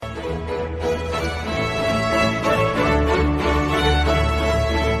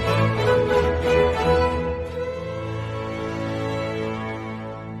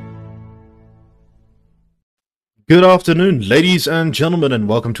Good afternoon, ladies and gentlemen, and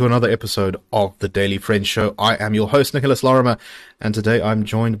welcome to another episode of the Daily Friends Show. I am your host, Nicholas Lorimer, and today I'm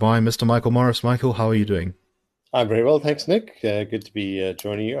joined by Mr. Michael Morris. Michael, how are you doing? I'm very well, thanks, Nick. Good to be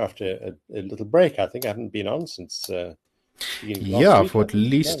joining you after a little break. I think I haven't been on since yeah, for at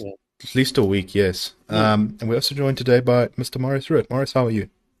least a week, yes. And we're also joined today by Mr. Morris Ruitt. Morris, how are you?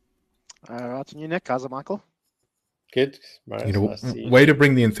 Right on you, Nick. How's it, Michael? Good, Morris. Nice to way to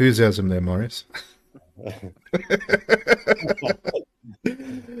bring the enthusiasm there, Morris.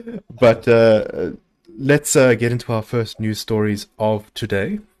 But let's get into our first news stories of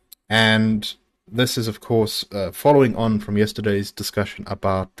today. And this is, of course, following on from yesterday's discussion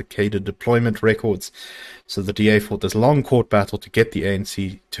about the cadre deployment records. So the DA fought this long court battle to get the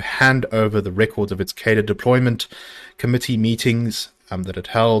ANC to hand over the records of its cadre deployment committee meetings that it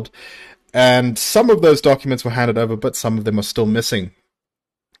held. And some of those documents were handed over, but some of them are still missing.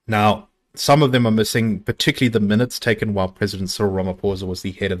 Now, some of them are missing, particularly the minutes taken while President Cyril Ramaphosa was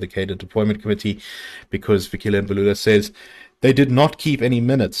the head of the cadre deployment committee, because Fikile Mbalula says they did not keep any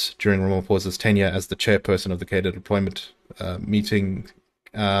minutes during Ramaphosa's tenure as the chairperson of the cadre deployment meeting,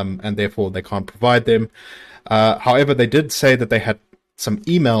 and therefore they can't provide them. However, they did say that they had some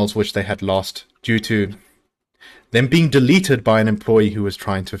emails which they had lost due to them being deleted by an employee who was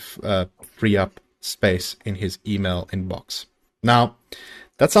trying to free up space in his email inbox. Now,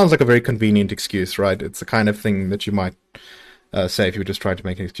 that sounds like a very convenient excuse, right? It's the kind of thing that you might say if you were just trying to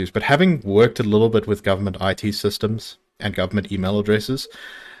make an excuse. But having worked a little bit with government IT systems and government email addresses,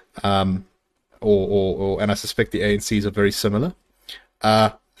 and I suspect the ANCs are very similar,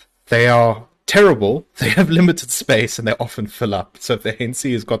 they are terrible. They have limited space and they often fill up. So if the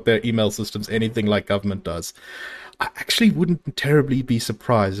ANC has got their email systems anything like government does, I actually wouldn't terribly be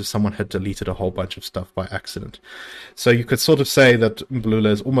surprised if someone had deleted a whole bunch of stuff by accident. So you could sort of say that Mbalula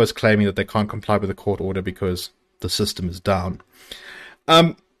is almost claiming that they can't comply with the court order because the system is down.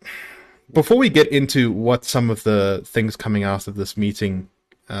 Before we get into what some of the things coming out of this meeting,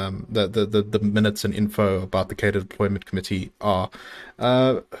 the minutes and info about the cadre deployment committee are,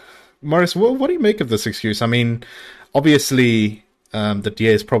 Morris, what do you make of this excuse? I mean, obviously the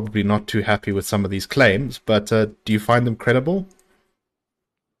DA is probably not too happy with some of these claims, but do you find them credible?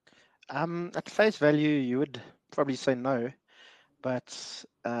 At face value, you would probably say no, but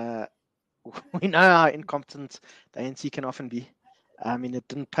we know how incompetent the ANC can often be. I mean, it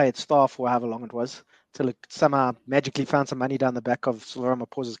didn't pay its staff for however long it was, till it somehow magically found some money down the back of Cyril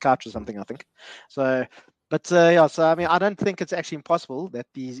Ramaphosa's couch or something, I think. So I mean, I don't think it's actually impossible that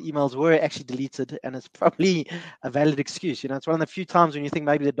these emails were actually deleted, and it's probably a valid excuse. You know, it's one of the few times when you think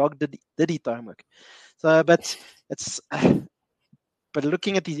maybe the dog did eat the homework. So, but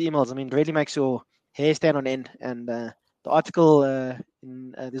looking at these emails, I mean, it really makes your hair stand on end. And the article there's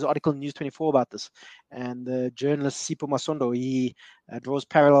an article in News 24 about this, and the journalist Sipho Masondo, he draws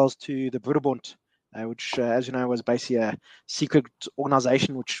parallels to the Broederbond, which, as you know, was basically a secret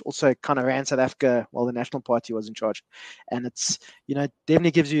organization which also kind of ran South Africa while the National Party was in charge. And it's, you know,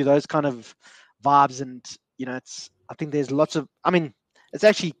 definitely gives you those kind of vibes. And, you know, I think there's lots of, I mean, it's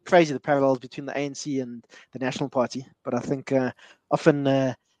actually crazy, the parallels between the ANC and the National Party. But I think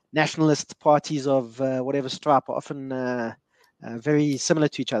often nationalist parties of whatever stripe are often very similar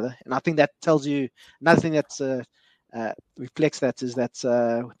to each other. And I think that tells you another thing that's reflects that is that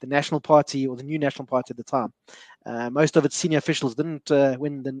the National Party, or the new National Party at the time, most of its senior officials didn't,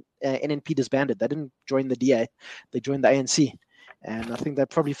 when the NNP disbanded, they didn't join the DA, they joined the ANC. And I think they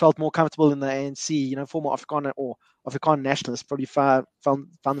probably felt more comfortable in the ANC. You know, former Afrikaner or Afrikaner nationalists probably found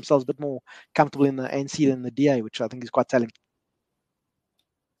themselves a bit more comfortable in the ANC than the DA, which I think is quite telling.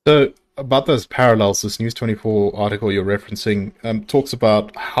 So, about those parallels, this News 24 article you're referencing talks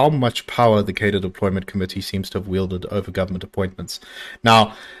about how much power the cadre deployment committee seems to have wielded over government appointments.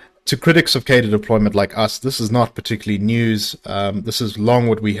 Now, to critics of cadre deployment like us, this is not particularly news. This is long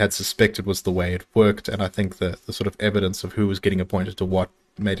what we had suspected was the way it worked, and I think the sort of evidence of who was getting appointed to what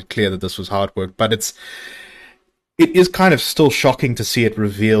made it clear that this was how it worked. But it is kind of still shocking to see it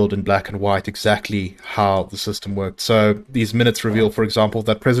revealed in black and white exactly how the system worked. So these minutes reveal, for example,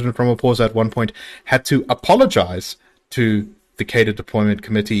 that President Ramaphosa at one point had to apologize to the cadre deployment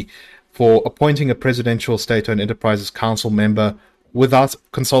committee for appointing a presidential state-owned enterprises council member without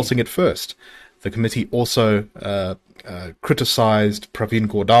consulting it first. The committee also criticized Pravin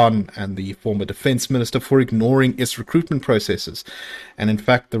Gordhan and the former defense minister for ignoring its recruitment processes. And in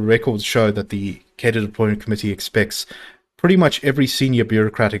fact, the records show that the cadre deployment committee expects pretty much every senior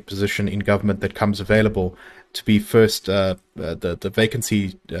bureaucratic position in government that comes available to be first the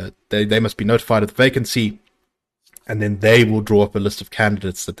vacancy. They must be notified of the vacancy, and then they will draw up a list of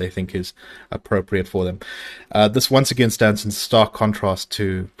candidates that they think is appropriate for them. This once again stands in stark contrast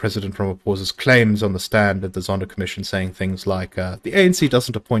to President Ramaphosa's claims on the stand at the Zondo Commission, saying things like, the ANC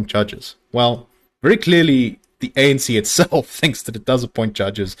doesn't appoint judges. Well, very clearly, the ANC itself thinks that it does appoint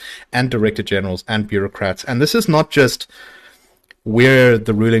judges and director generals and bureaucrats. And this is not just we're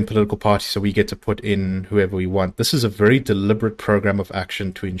the ruling political party, so we get to put in whoever we want. This is a very deliberate program of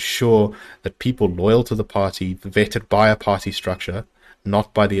action to ensure that people loyal to the party, vetted by a party structure,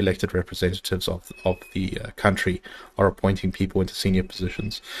 not by the elected representatives of the country, are appointing people into senior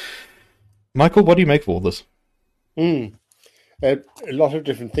positions. Michael, what do you make of all this? A lot of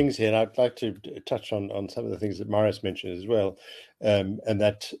different things here, and I'd like to touch on some of the things that Marius mentioned as well, and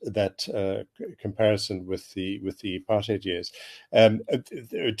that comparison with the apartheid years.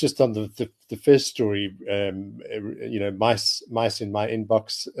 Just on the first story, mice in my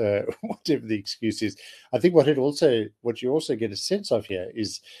inbox, whatever the excuse is. I think what you also get a sense of here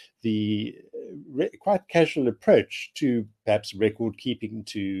is the quite casual approach to perhaps record keeping,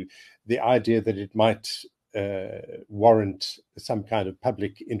 to the idea that it might warrant some kind of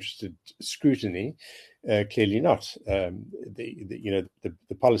public interested scrutiny. Clearly not. The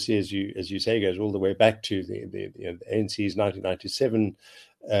policy, as you say, goes all the way back to the ANC's 1997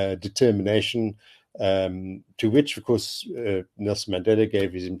 determination, to which, of course, Nelson Mandela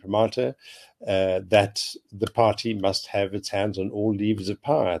gave his imprimatur, that the party must have its hands on all levers of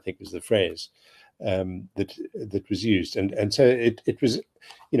power, I think was the phrase that was used, and so it was,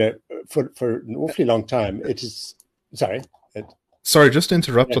 for an awfully long time. It is sorry, just to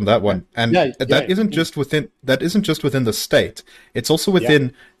interrupt on that one, and that isn't just within the state. It's also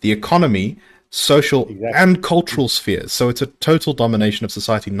within the economy, social and cultural spheres. So it's a total domination of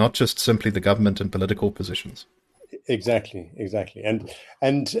society, not just simply the government and political positions. Exactly,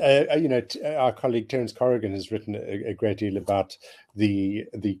 and our colleague Terence Corrigan has written a great deal about the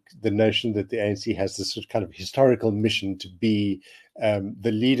notion that the ANC has this sort of kind of historical mission to be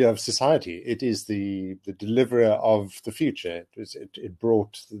the leader of society. It is the deliverer of the future. It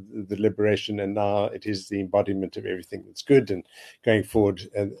brought the liberation, and now it is the embodiment of everything that's good. And going forward,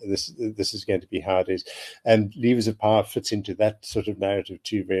 this is going to be how it is. And levers of power fits into that sort of narrative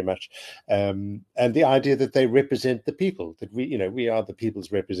too, very much. And the idea that they represent the people, that we are the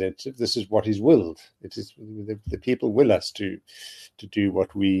people's representative. This is what is willed. It is the people will us to do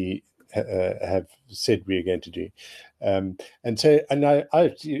what we have said we are going to do. I imagine,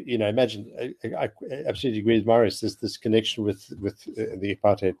 I absolutely agree with Marius. There's this connection with the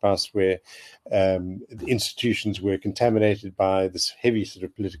apartheid past, where the institutions were contaminated by this heavy sort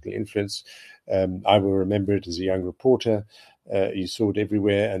of political influence. I will remember it as a young reporter. You saw it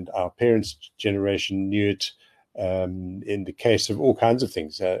everywhere, and our parents' generation knew it. In the case of all kinds of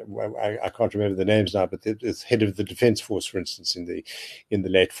things, I can't remember the names now, but the head of the Defence Force, for instance, in the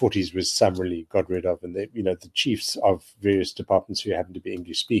late 40s, was summarily got rid of, and the chiefs of various departments who happened to be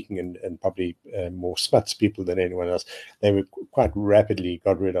English speaking and probably more Smuts people than anyone else, they were quite rapidly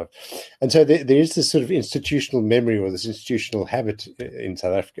got rid of. And so there is this sort of institutional memory, or this institutional habit in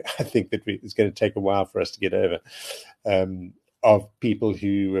South Africa, I think, that it's going to take a while for us to get over. Of people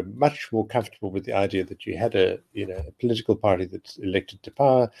who were much more comfortable with the idea that you had a political party that's elected to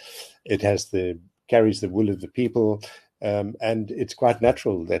power. It carries the will of the people, and it's quite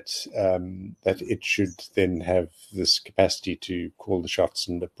natural that it should then have this capacity to call the shots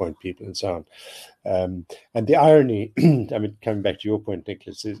and appoint people and so on. And the irony, coming back to your point,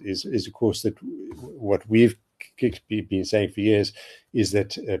 Nicholas, is of course that what we've been saying for years is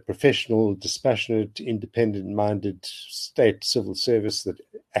that a professional, dispassionate, independent-minded state civil service that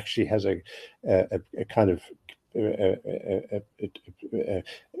actually has a kind of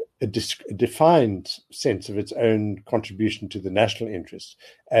a defined sense of its own contribution to the national interest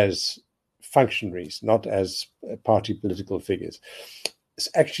as functionaries, not as party political figures,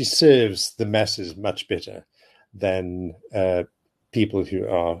 actually serves the masses much better than people who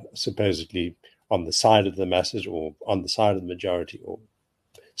are supposedly on the side of the masses or on the side of the majority or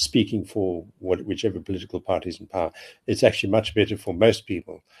speaking for whichever political party is in power. It's actually much better for most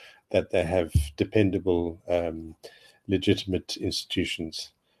people that they have dependable, legitimate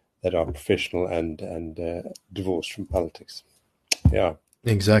institutions that are professional and divorced from politics. Yeah.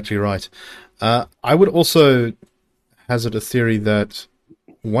 Exactly right. I would also hazard a theory that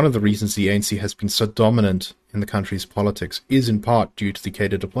one of the reasons the ANC has been so dominant in the country's politics is in part due to the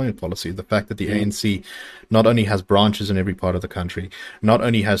cadre deployment policy. The fact that the ANC not only has branches in every part of the country, not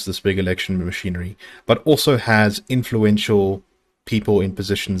only has this big election machinery, but also has influential people in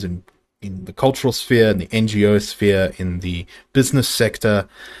positions in the cultural sphere, in the NGO sphere, in the business sector,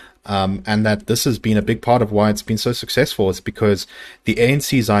 and that this has been a big part of why it's been so successful. Is because the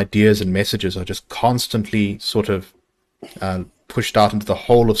ANC's ideas and messages are just constantly sort of pushed out into the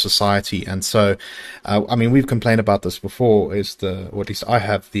whole of society. And so, I mean, we've complained about this before, or at least I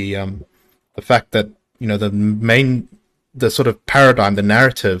have, the fact that, the sort of paradigm, the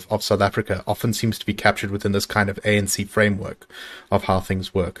narrative of South Africa often seems to be captured within this kind of ANC framework of how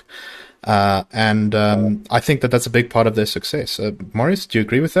things work. And I think that that's a big part of their success. Marius, do you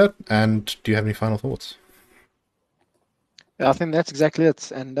agree with that? And do you have any final thoughts? Yeah, I think that's exactly it.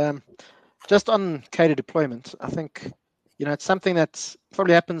 And just on cadre deployment, I think, it's something that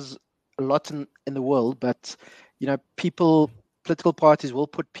probably happens a lot in the world, but, political parties will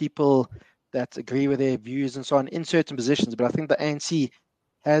put people that agree with their views and so on in certain positions. But I think the ANC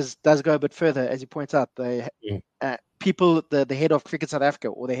does go a bit further, as you point out. People, the head of Cricket South Africa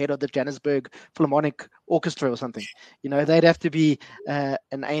or the head of the Johannesburg Philharmonic Orchestra or something, they'd have to be an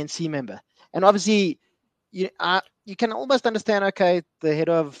ANC member. And obviously, you can almost understand, okay, the head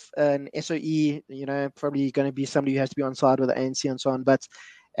of an SOE, probably going to be somebody who has to be on side with the ANC and so on. But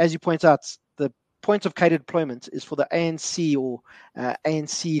as you point out, the point of cadre deployment is for the ANC or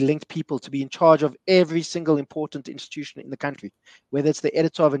ANC-linked people to be in charge of every single important institution in the country, whether it's the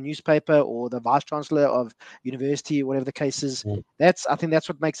editor of a newspaper or the vice-chancellor of university, whatever the case is. I think that's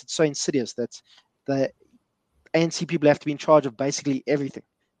what makes it so insidious, that the ANC people have to be in charge of basically everything.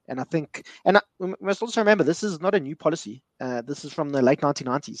 And I think, we must also remember, this is not a new policy. This is from the late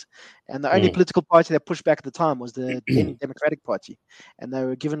 1990s. And the only political party that pushed back at the time was the Democratic Party. And they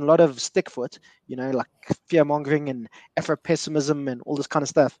were given a lot of stick for it, like fear-mongering and Afro-pessimism and all this kind of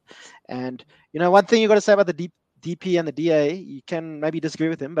stuff. And, one thing you got to say about the DP and the DA, you can maybe disagree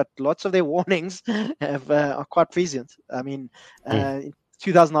with them, but lots of their warnings are quite prescient. I mean, in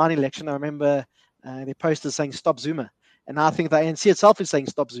 2009 election, I remember their posters saying, "Stop Zuma." And now I think the ANC itself is saying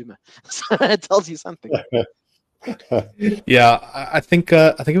 "Stop Zuma," so it tells you something. Yeah, I think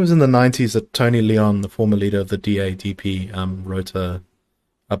it was in the 90s that Tony Leon, the former leader of the DA/DP, wrote a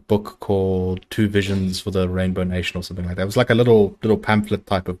book called Two Visions for the Rainbow Nation or something like that. It was like a little pamphlet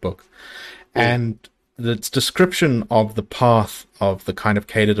type of book, and its description of the path of the kind of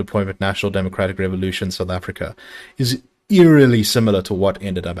cadre deployment National Democratic Revolution South Africa is eerily similar to what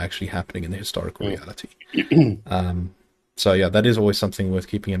ended up actually happening in the historical reality. So yeah, that is always something worth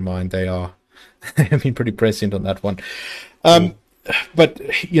keeping in mind. They have been pretty prescient on that one. But,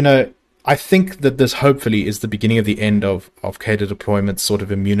 I think that this hopefully is the beginning of the end of cadre deployment sort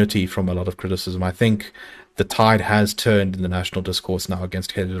of immunity from a lot of criticism. I think the tide has turned in the national discourse now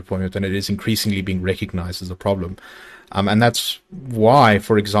against cadre deployment, and it is increasingly being recognized as a problem. And that's why,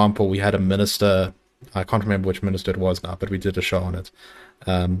 for example, we had a minister, I can't remember which minister it was now, but we did a show on it,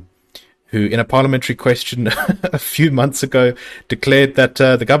 who in a parliamentary question a few months ago declared that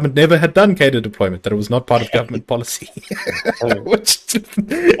the government never had done cadre deployment, that it was not part of government policy,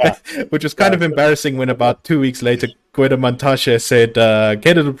 which was kind of embarrassing when about 2 weeks later, Gwede Mantashe said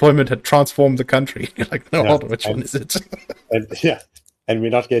cadre deployment had transformed the country. You're like, no, hold on, which one is it? and we're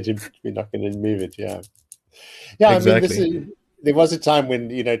not going to move it. Yeah, exactly. I mean, there was a time when,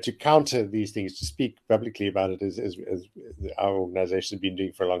 to counter these things, to speak publicly about it, as our organization has been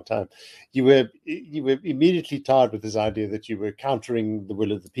doing for a long time, you were immediately tarred with this idea that you were countering the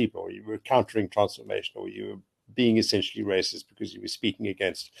will of the people, or you were countering transformation, or you were being essentially racist because you were speaking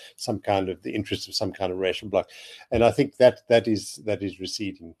against some kind of the interests of some kind of racial bloc. And I think that is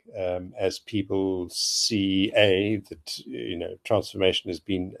receding as people see that transformation has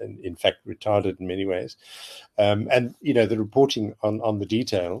been in fact retarded in many ways, and the reporting on the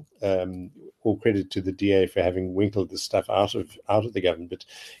detail. All credit to the DA for having winkled this stuff out of the government. But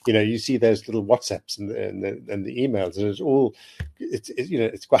you see those little WhatsApps and the emails, and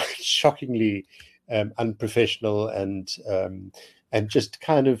it's quite shockingly unprofessional and just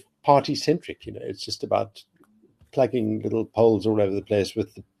kind of party centric. It's just about plugging little polls all over the place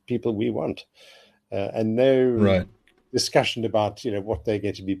with the people we want, and no discussion about what they're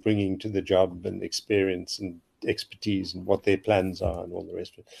going to be bringing to the job and experience and expertise and what their plans are and all the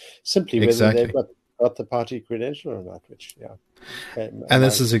rest of it. Simply whether they've got the party credential or not. Which and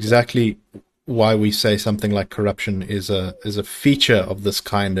this is exactly why we say something like corruption is a feature of this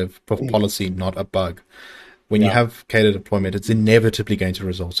kind of policy, not a bug. when you have cadre deployment, it's inevitably going to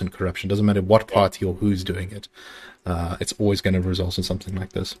result in corruption. Doesn't matter what party or who's doing it. It's always going to result in something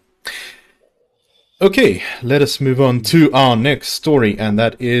like this. Okay, let us move on to our next story, and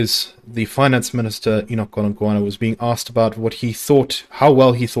that is the Finance Minister, Enoch Godongwana, was being asked about what he thought, how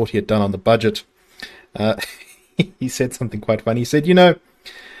well he thought he had done on the budget. He said something quite funny. He said,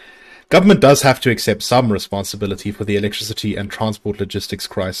 government does have to accept some responsibility for the electricity and transport logistics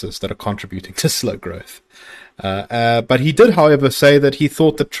crisis that are contributing to slow growth. But he did, however, say that he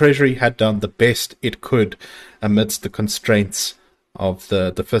thought the Treasury had done the best it could amidst the constraints of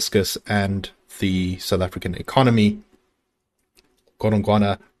the fiscus and the South African economy.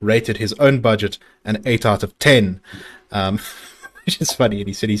 Godongwana rated his own budget an 8 out of 10, which is funny. And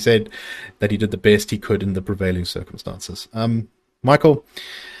he said that he did the best he could in the prevailing circumstances. Michael,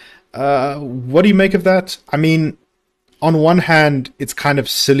 what do you make of that? I mean, on one hand, it's kind of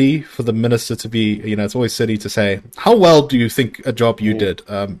silly for the minister to be, it's always silly to say, how well do you think a job you did?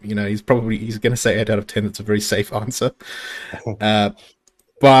 He's going to say 8 out of 10. That's a very safe answer.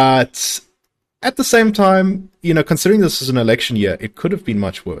 But at the same time, considering this is an election year, it could have been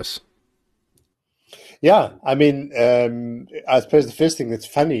much worse. Yeah, I mean, I suppose the first thing that's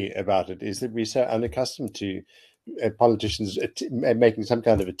funny about it is that we're so unaccustomed to politicians making some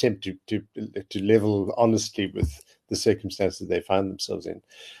kind of attempt to level honestly with the circumstances they find themselves in.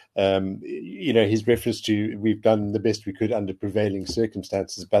 His reference to we've done the best we could under prevailing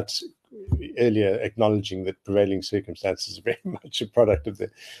circumstances, but earlier acknowledging that prevailing circumstances are very much a product of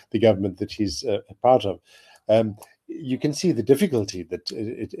the government that he's a part of. You can see the difficulty that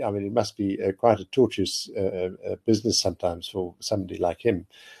it must be quite a tortuous business sometimes for somebody like him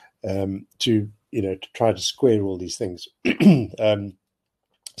to try to square all these things.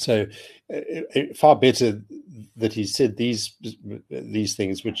 So far better that he said these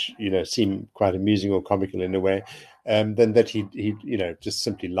things, which seem quite amusing or comical in a way, than that he just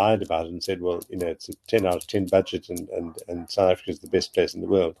simply lied about it and said, well, it's a 10 out of 10 budget and South Africa is the best place in the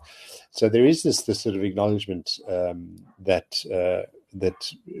world. So there is this sort of acknowledgement that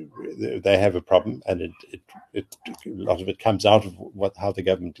they have a problem, and a lot of it comes out of how the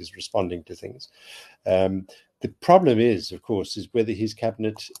government is responding to things. The problem is, of course, is whether his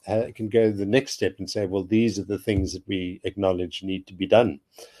cabinet can go the next step and say, well, these are the things that we acknowledge need to be done.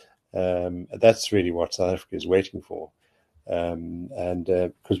 That's really what South Africa is waiting for. And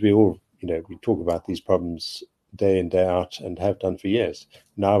because we all, we talk about these problems day in, day out and have done for years.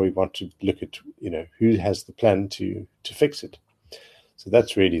 Now we want to look at, who has the plan to fix it. So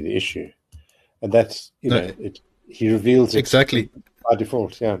that's really the issue. And that's, he reveals it exactly by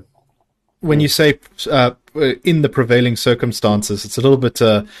default, yeah. When you say in the prevailing circumstances, it's a little bit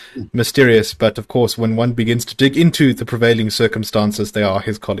mysterious, but of course, when one begins to dig into the prevailing circumstances, they are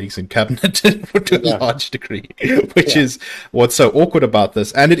his colleagues in cabinet to a large degree, which is what's so awkward about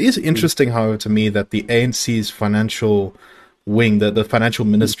this. And it is interesting, however, to me that the ANC's financial wing, the financial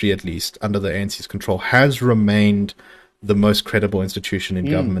ministry at least, under the ANC's control, has remained the most credible institution in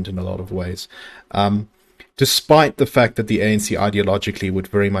government in a lot of ways. Despite the fact that the ANC ideologically would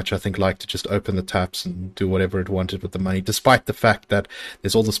very much, I think, like to just open the taps and do whatever it wanted with the money, despite the fact that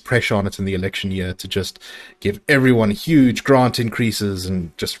there's all this pressure on it in the election year to just give everyone huge grant increases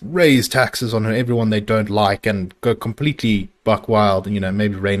and just raise taxes on everyone they don't like and go completely buck wild and,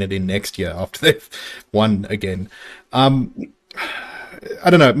 maybe rein it in next year after they've won again. I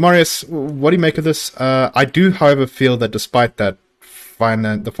don't know. Marius, what do you make of this? I do, however, feel that despite that,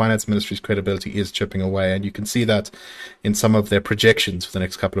 the finance ministry's credibility is chipping away, and you can see that in some of their projections for the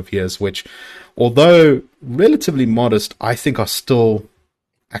next couple of years, which, although relatively modest, I think are still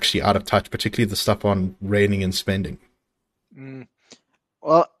actually out of touch, particularly the stuff on reining in spending.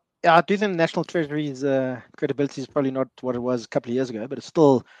 Well, I do think the National Treasury's credibility is probably not what it was a couple of years ago, but it's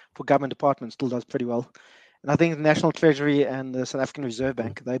still, for government departments, still does pretty well. And I think the National Treasury and the South African Reserve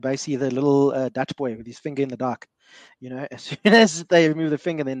Bank, they basically the little Dutch boy with his finger in the dark. As soon as they remove the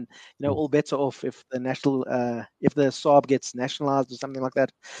finger, then all bets are off. If the if the SARB gets nationalized or something like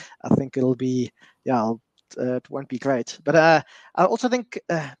that, I think it'll be it won't be great. But I also think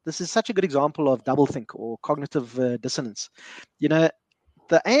this is such a good example of doublethink or cognitive dissonance. The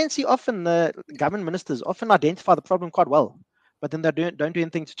ANC often, the government ministers often identify the problem quite well, but then they don't do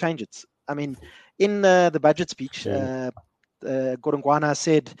anything to change it. I mean, in the budget speech, Godongwana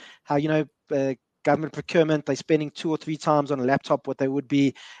said how government procurement, they're spending 2 or 3 times on a laptop what they would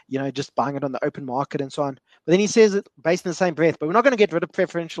be, just buying it on the open market and so on. But then he says it based in the same breath, but we're not going to get rid of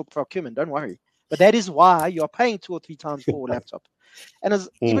preferential procurement, don't worry. But that is why you're paying 2 or 3 times for a laptop. And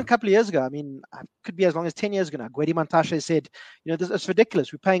even a couple of years ago, I mean, it could be as long as 10 years ago now, Gwedi Mantashe said, this is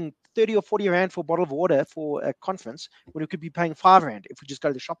ridiculous. We're paying 30 or 40 rand for a bottle of water for a conference when we could be paying 5 rand if we just go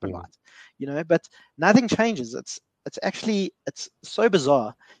to the shop and buy it, but nothing changes. It's so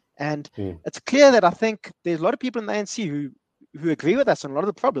bizarre. And it's clear that I think there's a lot of people in the ANC who agree with us on a lot of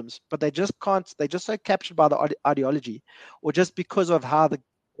the problems, but they just can't. They're just so captured by the ideology, or just because of how the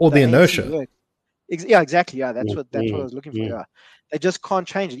inertia works. Yeah, exactly. Yeah, that's what I was looking for. Yeah, they just can't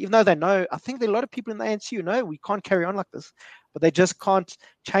change it, even though they know. I think there are a lot of people in the ANC who know we can't carry on like this, but they just can't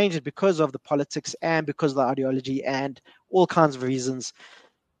change it because of the politics and because of the ideology and all kinds of reasons.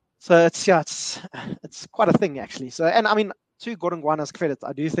 So it's quite a thing actually. So, and I mean, to Gordon Gwana's credit,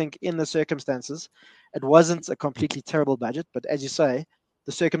 I do think in the circumstances, it wasn't a completely terrible budget. But as you say,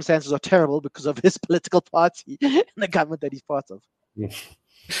 the circumstances are terrible because of his political party and the government that he's part of.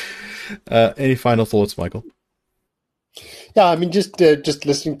 Any final thoughts, Michael? Yeah, I mean, just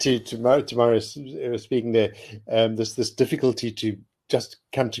listening to Marius speaking there, this difficulty to just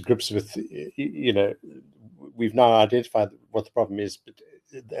come to grips with, we've now identified what the problem is,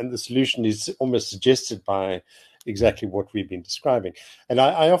 and the solution is almost suggested by exactly what we've been describing. And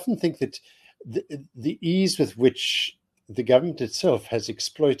I often think that the ease with which the government itself has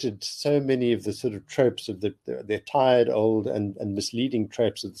exploited so many of the sort of tropes of the tired, old, and misleading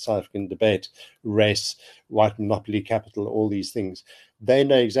tropes of the South African debate, race, white monopoly capital, all these things. They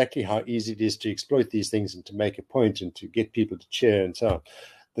know exactly how easy it is to exploit these things and to make a point and to get people to cheer and so on,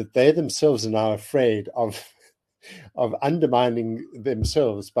 that they themselves are now afraid of undermining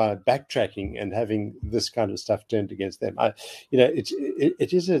themselves by backtracking and having this kind of stuff turned against them.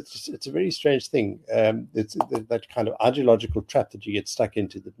 It's a very strange thing. It's that kind of ideological trap that you get stuck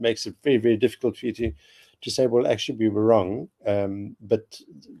into that makes it very, very difficult for you to say, well, actually we were wrong, but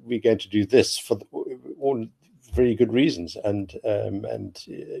we're going to do this for all very good reasons, and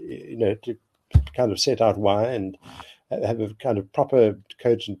to kind of set out why and have a kind of proper,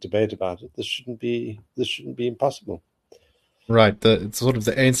 cogent debate about it. This shouldn't be impossible. Right. It's sort of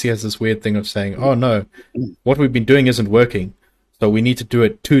the ANC has this weird thing of saying, "Oh no, what we've been doing isn't working, so we need to do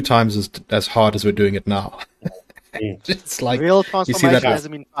it 2 times as hard as we're doing it now." It's like real transformation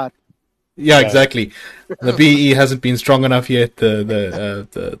hasn't been hard. Yeah, exactly. The BEE hasn't been strong enough yet. The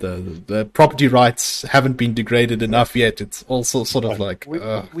property rights haven't been degraded enough yet. It's also sort of like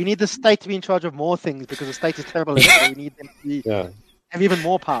we need the state to be in charge of more things because the state is terrible at it. So we need them to have even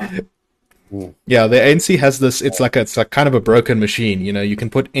more power. Yeah, the ANC has this. It's like kind of a broken machine. You can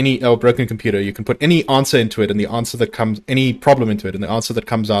put broken computer. You can put any answer into it, and any problem into it, and the answer that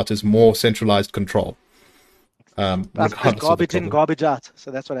comes out is more centralized control. That's garbage in, garbage out. So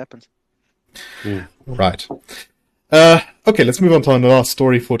that's what happens. Right. Okay, let's move on to the last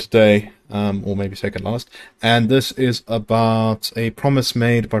story for today, or maybe second last. And this is about a promise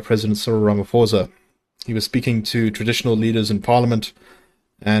made by President Cyril Ramaphosa. He was speaking to traditional leaders in Parliament,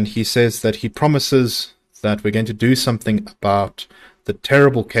 and he says that he promises that we're going to do something about the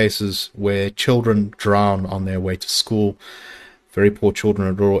terrible cases where children drown on their way to school. Very poor children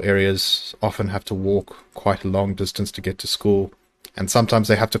in rural areas often have to walk quite a long distance to get to school. And sometimes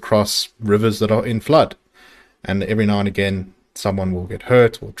they have to cross rivers that are in flood. And every now and again, someone will get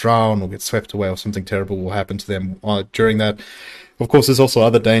hurt or drown or get swept away or something terrible will happen to them during that. Of course, there's also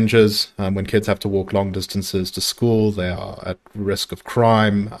other dangers. When kids have to walk long distances to school, they are at risk of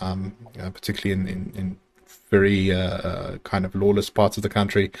crime, particularly in very kind of lawless parts of the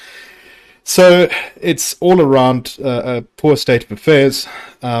country. So it's all around a poor state of affairs.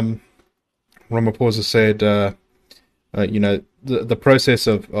 Ramaphosa said, the process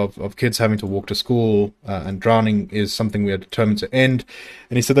of kids having to walk to school and drowning is something we are determined to end.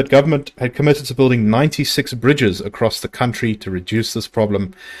 And he said that government had committed to building 96 bridges across the country to reduce this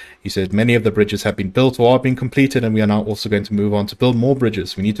problem. He said many of the bridges have been built or are being completed, and we are now also going to move on to build more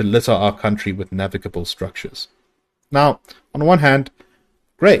bridges. We need to litter our country with navigable structures. Now, on one hand,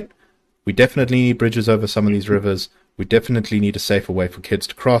 great. We definitely need bridges over some of these rivers. We definitely need a safer way for kids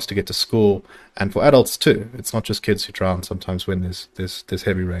to cross to get to school, and for adults too. It's not just kids who drown sometimes when there's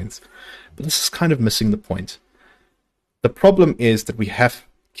heavy rains. But this is kind of missing the point. The problem is that we have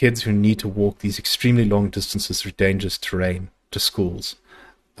kids who need to walk these extremely long distances through dangerous terrain to schools.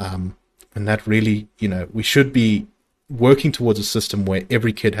 And that really, we should be working towards a system where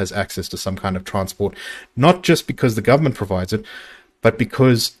every kid has access to some kind of transport, not just because the government provides it, but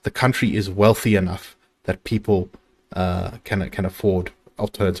because the country is wealthy enough that people can afford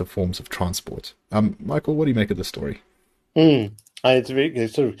alternative forms of transport. Michael, what do you make of this story? It's a very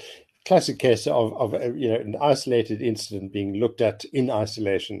sort of classic case of an isolated incident being looked at in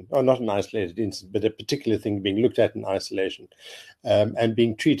isolation, or not an isolated incident, but a particular thing being looked at in isolation, and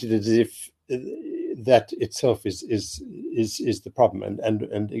being treated as if that itself is the problem,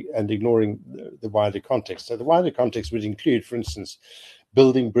 and ignoring the wider context. So the wider context would include, for instance,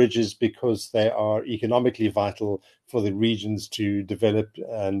 building bridges because they are economically vital for the regions to develop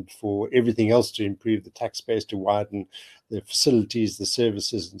and for everything else to improve, the tax base to widen, the facilities, the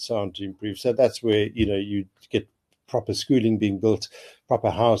services, and so on to improve. So that's where you get proper schooling being built, proper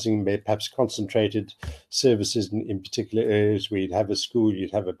housing, perhaps concentrated services in particular areas where you'd have a school,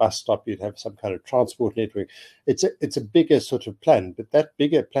 you'd have a bus stop, you'd have some kind of transport network. It's a bigger sort of plan, but that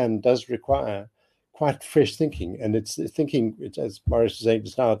bigger plan does require quite fresh thinking. And it's thinking, as Maurice was saying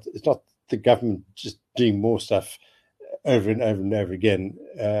just now, it's not the government just doing more stuff over and over and over again,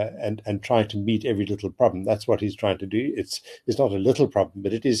 and trying to meet every little problem. That's what he's trying to do. It's not a little problem,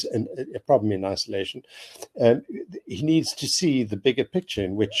 but it is a problem in isolation. He needs to see the bigger picture,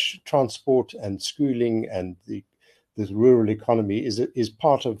 in which transport and schooling and the rural economy is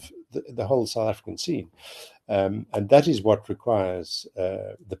part of the whole South African scene. And that is what requires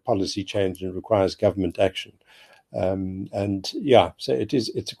the policy change and requires government action. So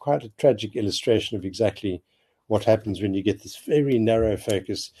it's quite a tragic illustration of exactly what happens when you get this very narrow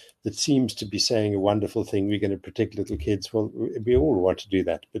focus that seems to be saying a wonderful thing. We're going to protect little kids. Well, we all want to do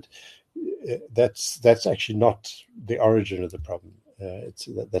that, but that's actually not the origin of the problem.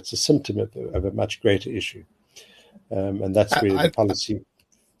 That's a symptom of a much greater issue, and that's where the policy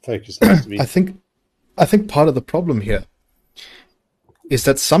focus needs to be. I think part of the problem here is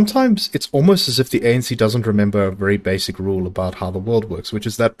that sometimes it's almost as if the ANC doesn't remember a very basic rule about how the world works, which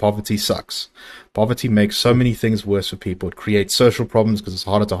is that poverty sucks. Poverty makes so many things worse for people. It creates social problems because it's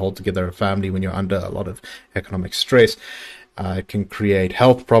harder to hold together a family when you're under a lot of economic stress. It can create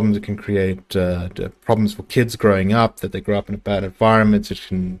health problems. It can create problems for kids growing up, that they grow up in a bad environment. It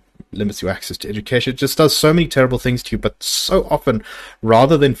can limit your access to education. It just does so many terrible things to you. But so often,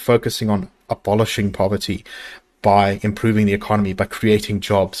 rather than focusing on abolishing poverty, by improving the economy, by creating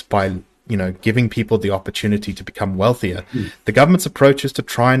jobs, by giving people the opportunity to become wealthier, the government's approach is to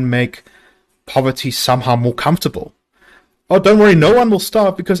try and make poverty somehow more comfortable. Oh, don't worry, no one will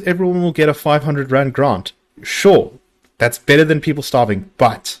starve because everyone will get a 500 Rand grant. Sure, that's better than people starving,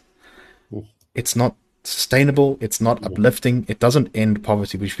 but it's not sustainable, it's not uplifting, it doesn't end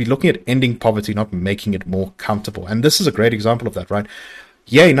poverty. We should be looking at ending poverty, not making it more comfortable. And this is a great example of that, right?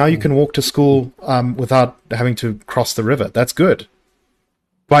 Yay, now you can walk to school without having to cross the river. That's good.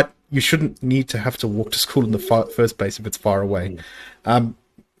 But you shouldn't need to have to walk to school in the first place if it's far away.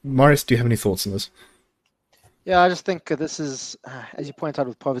 Maurice, do you have any thoughts on this? Yeah, I just think this is, as you point out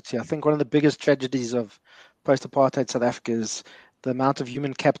with poverty, I think one of the biggest tragedies of post-apartheid South Africa is the amount of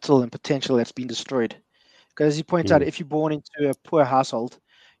human capital and potential that's been destroyed. Because as you point out, if you're born into a poor household,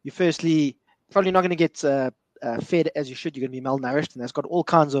 you're firstly probably not going to get fed as you should. You're going to be malnourished, and that's got all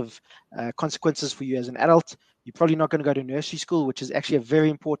kinds of consequences for you as an adult. You're probably not going to go to nursery school, which is actually a very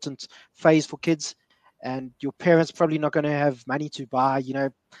important phase for kids. And your parents probably not going to have money to buy,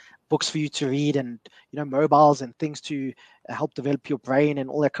 books for you to read, and mobiles and things to help develop your brain and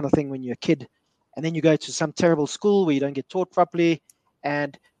all that kind of thing when you're a kid. And then you go to some terrible school where you don't get taught properly,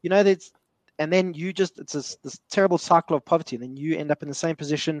 and and then it's this terrible cycle of poverty, and then you end up in the same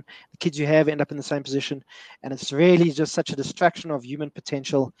position. The kids you have end up in the same position, and it's really just such a distraction of human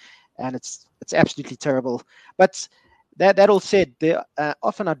potential, and it's absolutely terrible. But that all said, there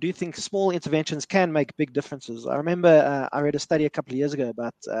often I do think small interventions can make big differences. I remember I read a study a couple of years ago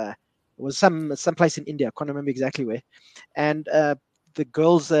about it was some place in India. I can't remember exactly where, and the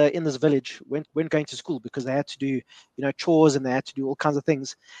girls in this village weren't going to school because they had to do, chores, and they had to do all kinds of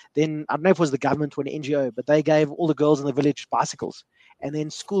things. Then I don't know if it was the government or an NGO, but they gave all the girls in the village bicycles, and then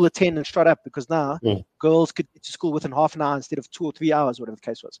school attendance shot up because now girls could get to school within half an hour instead of 2 or 3 hours, whatever the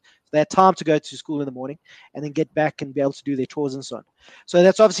case was. So they had time to go to school in the morning and then get back and be able to do their chores and so on. So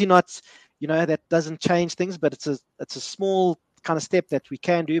that's obviously not, that doesn't change things, but it's a small kind of step that we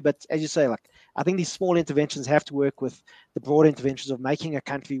can do. But as you say, I think these small interventions have to work with the broader interventions of making a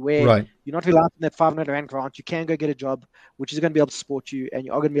country where you're not relying on that 500 Rand grant. You can go get a job, which is going to be able to support you, and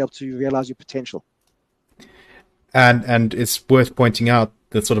you are going to be able to realize your potential. And it's worth pointing out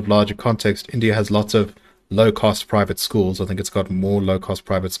the sort of larger context. India has lots of low-cost private schools. I think it's got more low-cost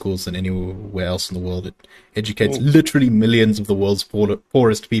private schools than anywhere else in the world. It educates literally millions of the world's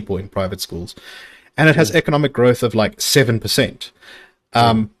poorest people in private schools. And it has economic growth of 7%.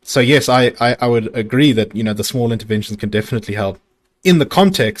 So yes, I would agree that, the small interventions can definitely help in the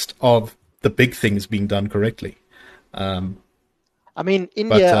context of the big things being done correctly. India, I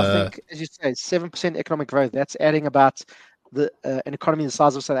think, as you say, 7% economic growth. That's adding about an economy the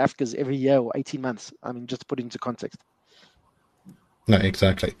size of South Africa's every year or 18 months. Just to put it into context. No,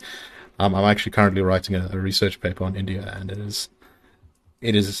 exactly. I'm actually currently writing a research paper on India, and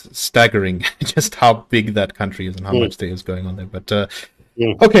it is staggering just how big that country is and how much there is going on there. But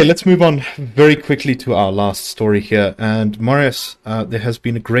okay, let's move on very quickly to our last story here. And Marius, there has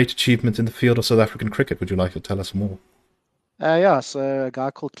been a great achievement in the field of South African cricket. Would you like to tell us more? So a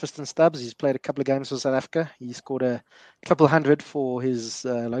guy called Tristan Stubbs, he's played a couple of games for South Africa. He scored a 100 for his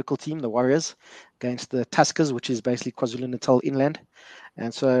local team, the Warriors, against the Tuskers, which is basically KwaZulu-Natal inland.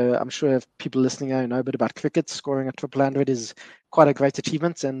 And so I'm sure if people listening know a bit about cricket, scoring a 100 is quite a great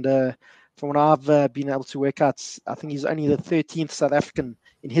achievement. And from what I've been able to work out, I think he's only the 13th South African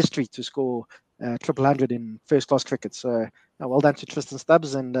in history to score 100 in first-class cricket. So well done to Tristan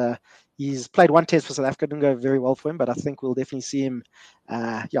Stubbs. And he's played one test for South Africa. Didn't go very well for him, but I think we'll definitely see him.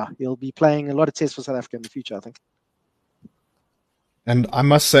 He'll be playing a lot of tests for South Africa in the future, I think. And I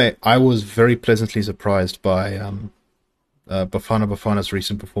must say, I was very pleasantly surprised by Bafana Bafana's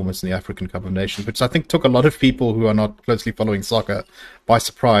recent performance in the African Cup of Nations, which I think took a lot of people who are not closely following soccer by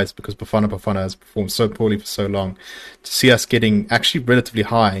surprise, because Bafana Bafana has performed so poorly for so long. To see us getting actually relatively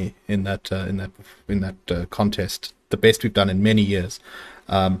high in that contest, the best we've done in many years,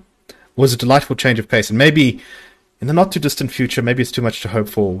 was a delightful change of pace. And maybe in the not too distant future, maybe it's too much to hope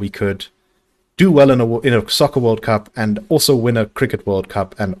for, we could do well in a soccer World Cup and also win a cricket World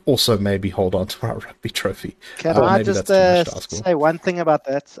Cup and also maybe hold on to our rugby trophy. Can I just say one thing about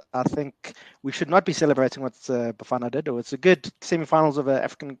that? I think we should not be celebrating what Bafana did. Or it's a good semi-finals of an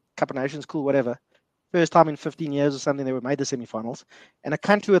African Cup of Nations, cool, whatever. First time in 15 years or something they were made the semi-finals. And a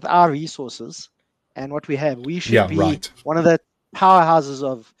country with our resources and what we have, we should be one of the powerhouses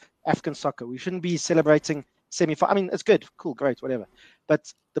of African soccer. We shouldn't be celebrating semi-final. I mean, it's good, cool, great, whatever.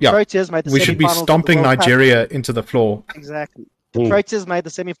 But the Proteas made the semi-finals. We should be stomping Nigeria into the floor. Exactly. The Proteas made the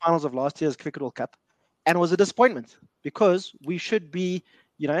semi-finals of last year's Cricket World Cup, and it was a disappointment because we should be,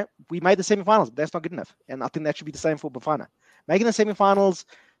 we made the semi-finals, but that's not good enough. And I think that should be the same for Bafana. Making the semi-finals,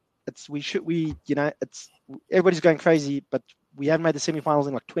 it's everybody's going crazy, but we haven't made the semi-finals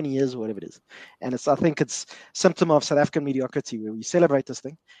in like 20 years or whatever it is. And I think it's symptom of South African mediocrity where we celebrate this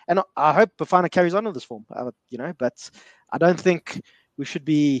thing. And I hope Bafana carries on in this form, but I don't think we should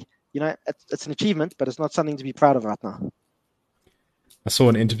be, it's an achievement, but it's not something to be proud of right now. I saw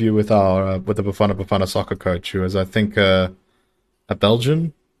an interview with the Bafana soccer coach, who is, I think, a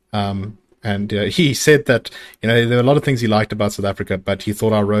Belgian, and he said that there were a lot of things he liked about South Africa, but he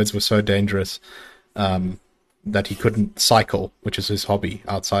thought our roads were so dangerous that he couldn't cycle, which is his hobby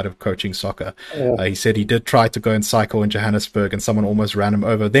outside of coaching soccer. He said he did try to go and cycle in Johannesburg, and someone almost ran him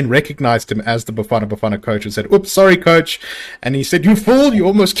over, then recognized him as the Bafana coach and said, "Oops, sorry, coach." And he said, "You fool, you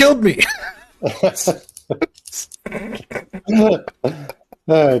almost killed me."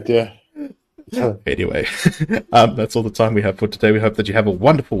 Oh, dear. Anyway, that's all the time we have for today. We hope that you have a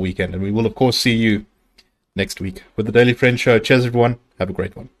wonderful weekend, and we will, of course, see you next week with the Daily Friend Show. Cheers, everyone. Have a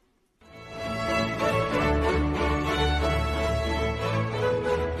great one.